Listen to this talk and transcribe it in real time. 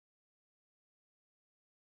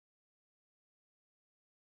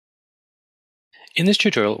In this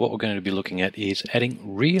tutorial, what we're going to be looking at is adding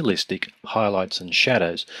realistic highlights and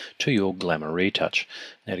shadows to your Glamour retouch.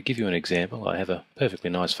 Now, to give you an example, I have a perfectly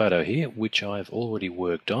nice photo here which I've already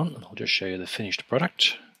worked on, and I'll just show you the finished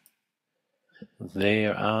product.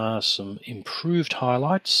 There are some improved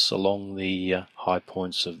highlights along the high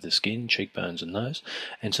points of the skin, cheekbones and nose,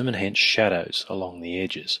 and some enhanced shadows along the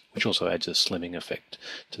edges, which also adds a slimming effect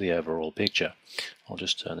to the overall picture. I'll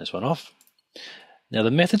just turn this one off. Now,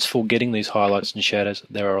 the methods for getting these highlights and shadows,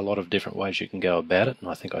 there are a lot of different ways you can go about it, and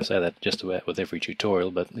I think I say that just about with every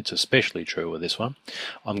tutorial, but it's especially true with this one.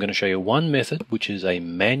 I'm going to show you one method, which is a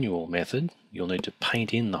manual method. You'll need to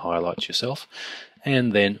paint in the highlights yourself,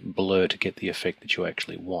 and then blur to get the effect that you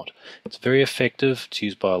actually want. It's very effective. It's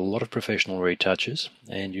used by a lot of professional retouchers,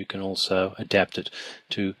 and you can also adapt it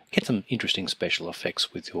to get some interesting special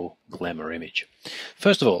effects with your Glamour image.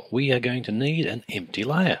 First of all, we are going to need an empty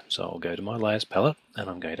layer. So I'll go to my layers palette and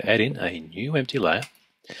I'm going to add in a new empty layer.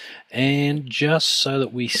 And just so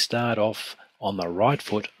that we start off on the right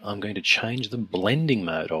foot, I'm going to change the blending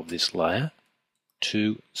mode of this layer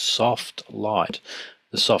to soft light.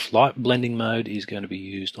 The soft light blending mode is going to be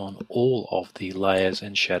used on all of the layers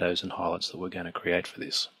and shadows and highlights that we're going to create for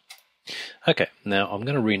this. Okay, now I'm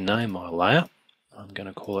going to rename my layer. I'm going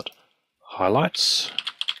to call it Highlights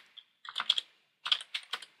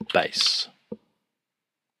Base,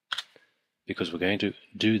 because we're going to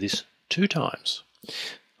do this 2 times.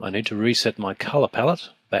 I need to reset my color palette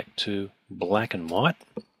back to black and white,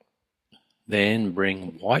 then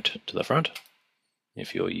bring white to the front.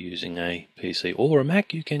 If you're using a PC or a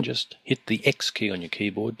Mac, you can just hit the X key on your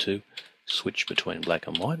keyboard to switch between black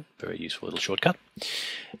and white. Very useful little shortcut.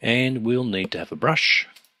 And we'll need to have a brush,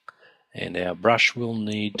 and our brush will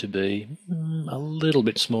need to be a little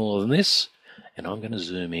bit smaller than this, and I'm going to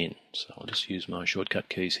zoom in. So I'll just use my shortcut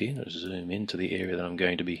keys here to zoom into the area that I'm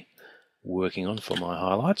going to be working on for my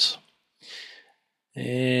highlights.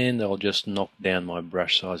 And I'll just knock down my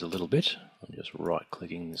brush size a little bit. I'm just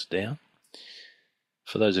right-clicking this down.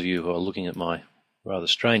 For those of you who are looking at my rather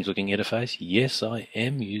strange looking interface, yes, I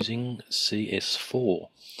am using CS4.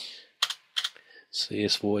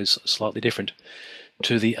 CS4 is slightly different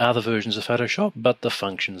to the other versions of Photoshop, but the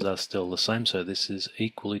functions are still the same, so this is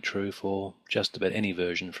equally true for just about any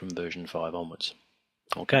version from version 5 onwards.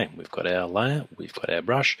 Okay, we've got our layer, we've got our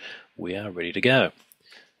brush, we are ready to go.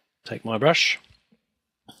 Take my brush,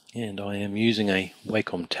 and I am using a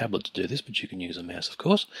Wacom tablet to do this, but you can use a mouse, of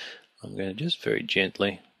course. I'm going to just very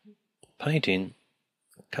gently paint in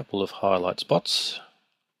a couple of highlight spots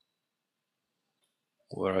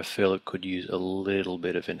where I feel it could use a little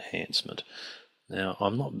bit of enhancement. Now,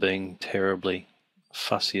 I'm not being terribly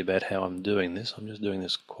fussy about how I'm doing this. I'm just doing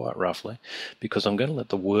this quite roughly because I'm going to let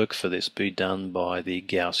the work for this be done by the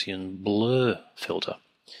Gaussian blur filter.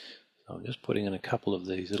 So I'm just putting in a couple of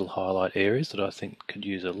these little highlight areas that I think could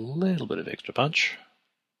use a little bit of extra punch.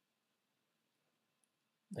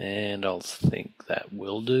 And I'll think that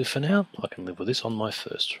will do for now. I can live with this on my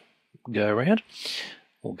first go around.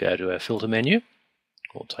 We'll go to our filter menu.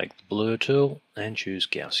 We'll take the blur tool and choose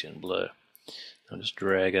Gaussian blur. I'll just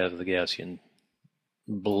drag over the Gaussian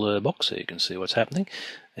blur box so you can see what's happening.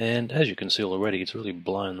 And as you can see already, it's really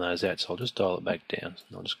blown those out, so I'll just dial it back down.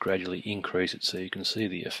 I'll just gradually increase it so you can see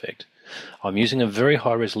the effect. I'm using a very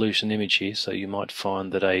high resolution image here, so you might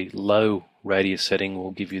find that a low radius setting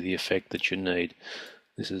will give you the effect that you need.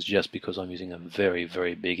 This is just because I'm using a very,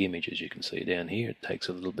 very big image, as you can see down here. It takes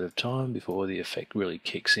a little bit of time before the effect really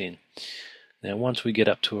kicks in. Now, once we get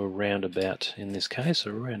up to around about, in this case,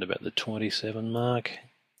 around about the 27 mark,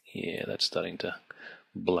 yeah, that's starting to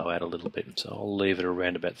blow out a little bit. So I'll leave it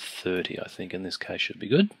around about 30, I think in this case should be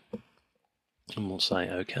good. And we'll say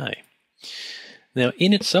OK. Now,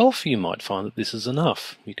 in itself, you might find that this is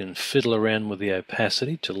enough. You can fiddle around with the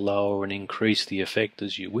opacity to lower and increase the effect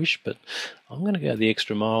as you wish, but I'm going to go the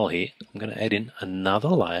extra mile here. I'm going to add in another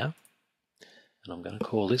layer, and I'm going to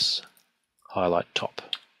call this Highlight Top.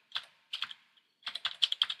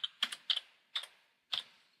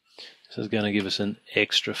 This is going to give us an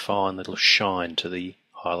extra fine little shine to the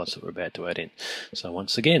highlights that we're about to add in. So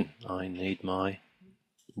once again, I need my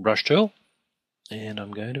brush tool, and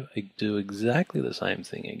I'm going to do exactly the same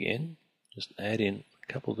thing again. Just add in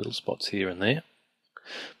a couple of little spots here and there,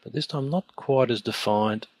 but this time not quite as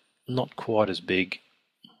defined, not quite as big.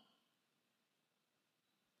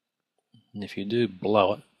 And if you do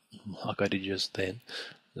blow it, like I did just then,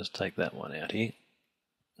 just take that one out here.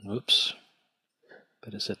 Whoops.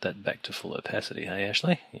 Better set that back to full opacity, hey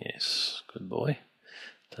Ashley? Yes, good boy.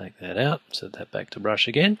 Take that out, set that back to brush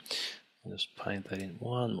again. I'll just paint that in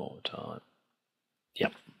one more time.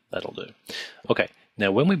 Yep, that'll do. Okay,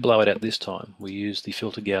 Now when we blow it out this time, we use the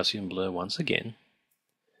filter Gaussian blur once again,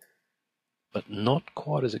 but not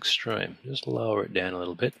quite as extreme. Just lower it down a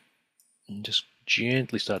little bit and just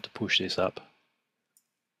gently start to push this up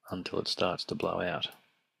until it starts to blow out.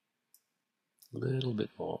 A little bit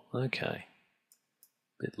more, okay.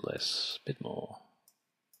 Bit less, bit more.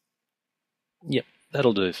 Yep,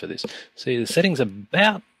 that'll do for this. See, the setting's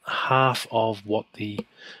about half of what the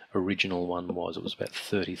original one was. It was about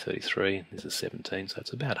 30, 33. This is 17, so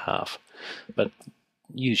it's about half. But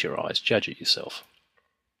use your eyes, judge it yourself.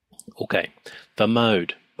 Okay, the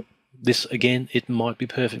mode. This, again, it might be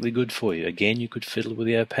perfectly good for you. Again, you could fiddle with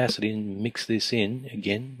the opacity and mix this in.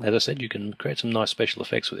 Again, as I said, you can create some nice special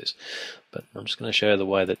effects with this. But I'm just going to show you the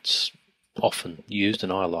way that's often used,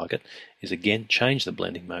 and I like it, is again, change the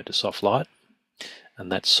blending mode to soft light,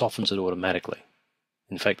 and that softens it automatically.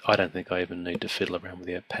 In fact, I don't think I even need to fiddle around with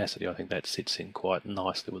the opacity. I think that sits in quite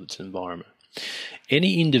nicely with its environment.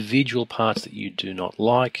 Any individual parts that you do not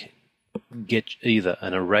like, get either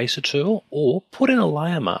an eraser tool or put in a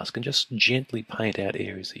layer mask and just gently paint out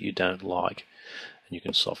areas that you don't like, and you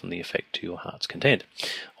can soften the effect to your heart's content.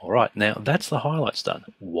 Alright, now that's the highlights done.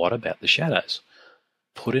 What about the shadows?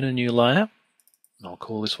 Put in a new layer, and I'll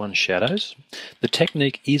call this one Shadows. The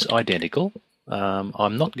technique is identical.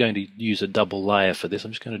 I'm not going to use a double layer for this.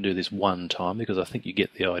 I'm just going to do this one time because I think you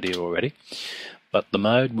get the idea already. But the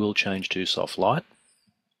mode will change to soft light,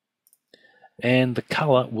 and the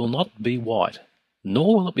colour will not be white,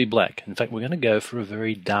 nor will it be black. In fact, we're going to go for a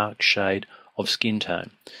very dark shade of skin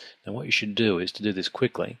tone. Now what you should do is, to do this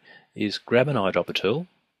quickly, is grab an eyedropper tool,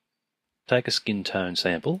 take a skin tone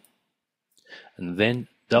sample, and then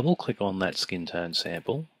double click on that skin tone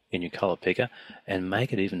sample in your colour picker and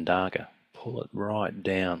make it even darker. Pull it right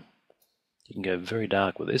down. You can go very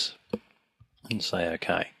dark with this and say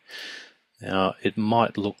OK. Now it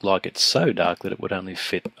might look like it's so dark that it would only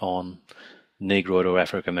fit on Negroid or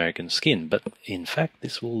Afro-American skin, but in fact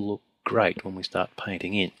this will look great when we start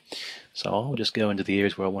painting in. So I'll just go into the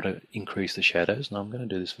areas where I want to increase the shadows, and I'm going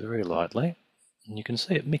to do this very lightly. And you can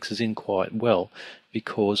see it mixes in quite well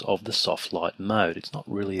because of the soft light mode. It's not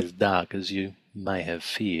really as dark as you may have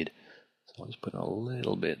feared. So I'll just put in a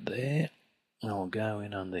little bit there. I'll go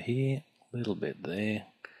in under here, a little bit there.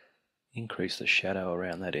 Increase the shadow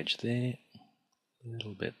around that edge there. A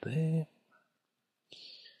little bit there.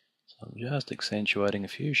 So I'm just accentuating a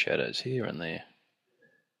few shadows here and there,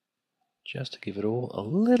 just to give it all a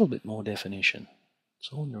little bit more definition.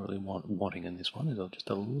 That's all you're really wanting in this one, is just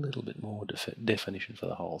a little bit more definition for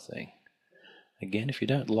the whole thing. Again, if you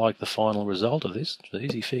don't like the final result of this, it's an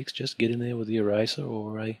easy fix. Just get in there with the eraser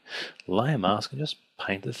or a layer mask and just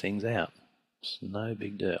paint the things out. It's no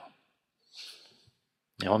big deal.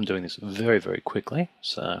 Now I'm doing this very, very quickly,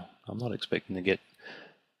 so I'm not expecting to get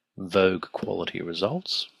Vogue quality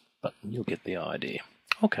results, but you'll get the idea.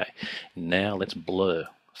 Okay, now let's blur.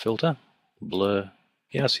 Filter, blur,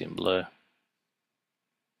 Gaussian blur.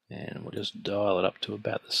 And we'll just dial it up to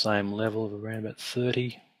about the same level of around about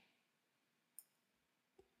 30.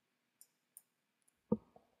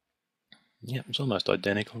 Yep, it's almost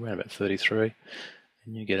identical, around about 33.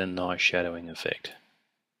 And you get a nice shadowing effect.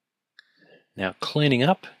 Now cleaning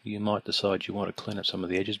up, you might decide you want to clean up some of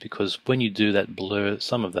the edges, because when you do that blur,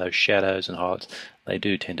 some of those shadows and highlights, they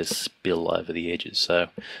do tend to spill over the edges. So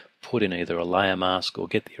put in either a layer mask or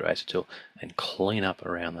get the eraser tool and clean up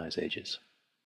around those edges.